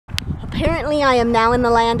apparently I am now in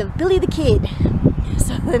the land of Billy the Kid.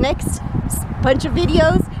 So the next bunch of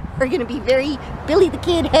videos are going to be very Billy the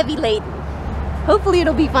Kid heavy laden. Hopefully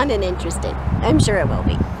it'll be fun and interesting. I'm sure it will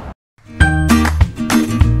be.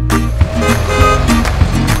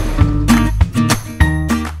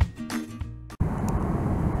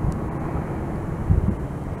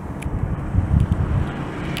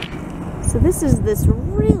 So this is this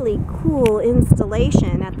really cool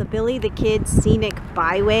installation at the Billy the Kid Scenic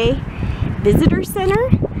Byway Visitor Center.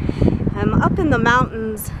 I'm up in the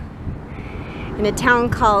mountains in a town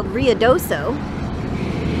called Ruidoso.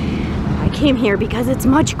 I came here because it's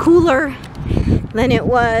much cooler than it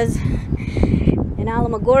was in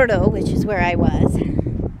Alamogordo, which is where I was.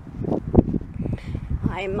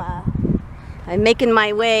 I'm making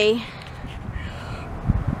my way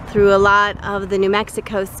through a lot of the New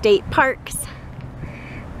Mexico state parks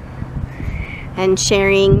and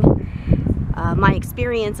sharing my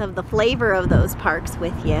experience of the flavor of those parks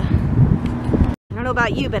with you. I don't know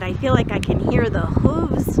about you, but I feel like I can hear the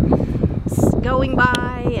hooves going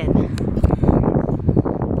by and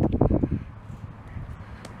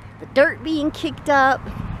the dirt being kicked up.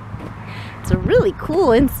 It's a really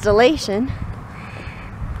cool installation.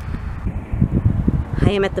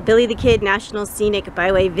 I am at the Billy the Kid National Scenic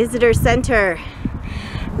Byway Visitor Center,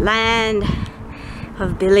 land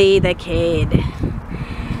of Billy the Kid.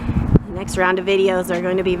 The next round of videos are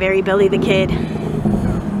going to be very Billy the Kid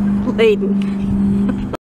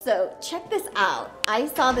laden. So check this out. I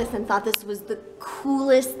saw this and thought this was the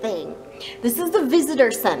coolest thing. This is the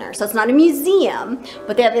visitor center, so it's not a museum,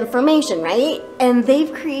 but they have information, right? And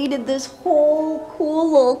they've created this whole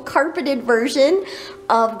cool little carpeted version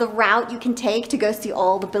of the route you can take to go see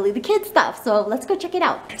all the Billy the Kid stuff. So let's go check it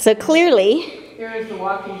out. So clearly, here is the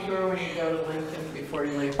walking tour when you go to Lincoln before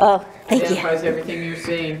you leave. Oh, thank you. Identifies everything you're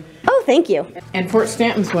seeing. Oh, thank you. And Fort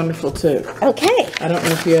Stanton's wonderful too. Okay. I don't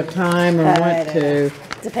know if you have time or want to.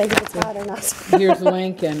 Depends if it's hot or not. Here's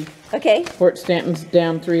Lincoln. Okay. Fort Stanton's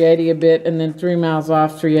down 380 a bit, and then 3 miles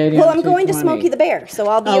off 380. Well, I'm going to Smokey the Bear, so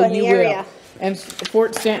I'll be in the area. Will. And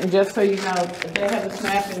Fort Stanton, just so you know, they have this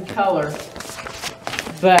map in color,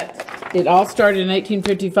 but it all started in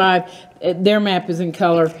 1855. Their map is in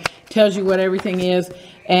color, tells you what everything is,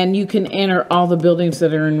 and you can enter all the buildings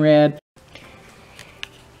that are in red.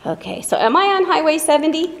 Okay, so am I on Highway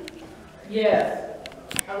 70? Yes.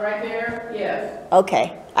 Right there? Yes.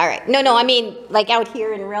 Okay. All right. No, I mean like out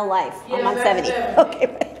here in real life. Yeah, I'm on 70. 70.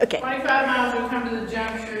 Okay. Okay. 25 miles, you come to the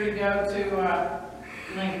juncture to go to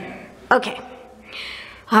Lincoln. Okay.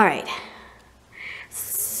 All right.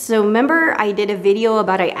 So remember I did a video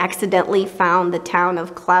about I accidentally found the town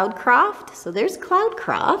of Cloudcroft. So there's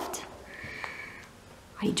Cloudcroft.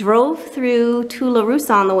 I drove through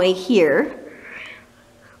Tularosa on the way here.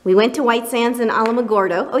 We went to White Sands and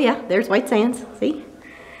Alamogordo. Oh yeah, there's White Sands. See?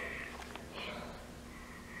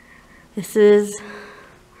 This is,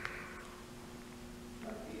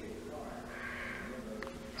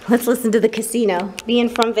 let's listen to the casino. Being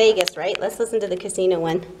from Vegas, right? Let's listen to the casino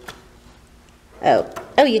one. Oh,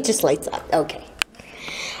 it just lights up. Okay.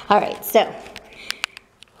 All right, so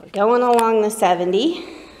we're going along the 70.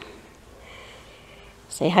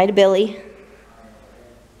 Say hi to Billy.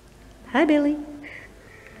 Hi, Billy.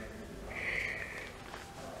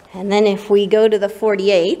 And then if we go to the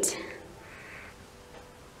 48,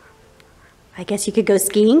 I guess you could go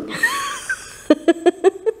skiing.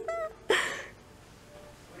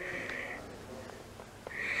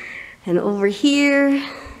 And over here,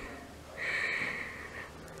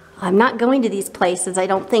 I'm not going to these places, I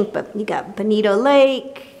don't think, but you got Bonito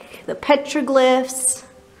Lake, the petroglyphs,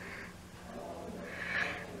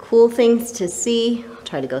 cool things to see. I'll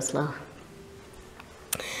try to go slow.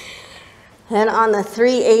 Then on the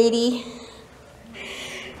 380,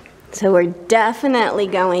 so we're definitely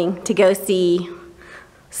going to go see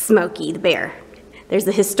Smokey the Bear. There's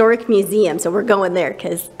a historic museum, so we're going there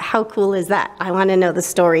because how cool is that? I want to know the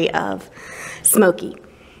story of Smokey.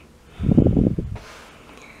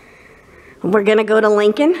 We're going to go to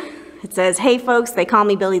Lincoln. It says, hey folks, they call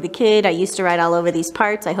me Billy the Kid. I used to ride all over these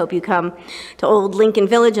parts. I hope you come to Old Lincoln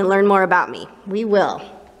Village and learn more about me. We will.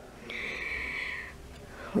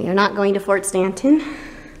 We are not going to Fort Stanton.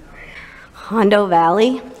 Hondo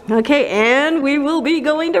Valley. Okay, and we will be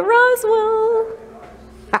going to Roswell.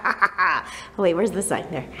 Oh, wait, where's the sign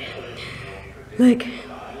there? Look.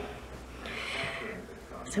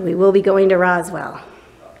 So we will be going to Roswell.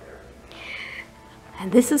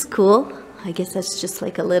 And this is cool. I guess that's just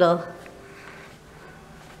like a little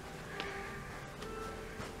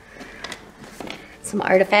some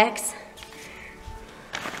artifacts.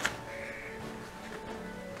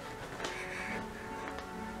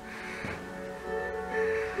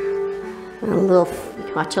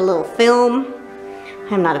 Watch a little film.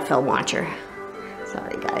 I'm not a film watcher.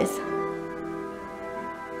 Sorry, guys.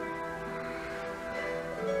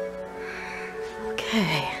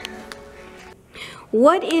 Okay.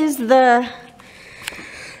 What is the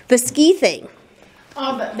ski thing?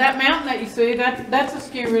 Oh, that mountain that you see, that's a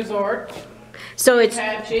ski resort. So it's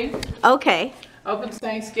Apache. okay. Opens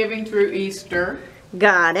Thanksgiving through Easter.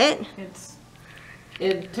 Got it.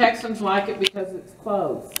 Texans like it because it's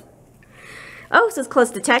close. Oh, so it's close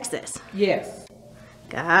to Texas. Yes.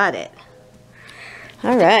 Got it.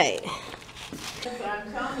 All right.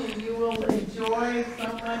 I'm telling you, you will enjoy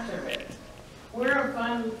so much of it. We're a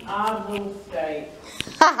fun, odd little state.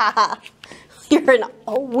 You're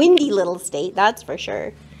a windy little state, that's for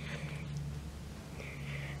sure.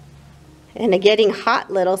 And a getting hot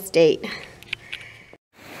little state.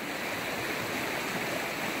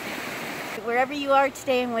 Wherever you are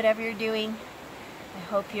today and whatever you're doing, I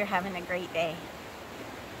hope you're having a great day.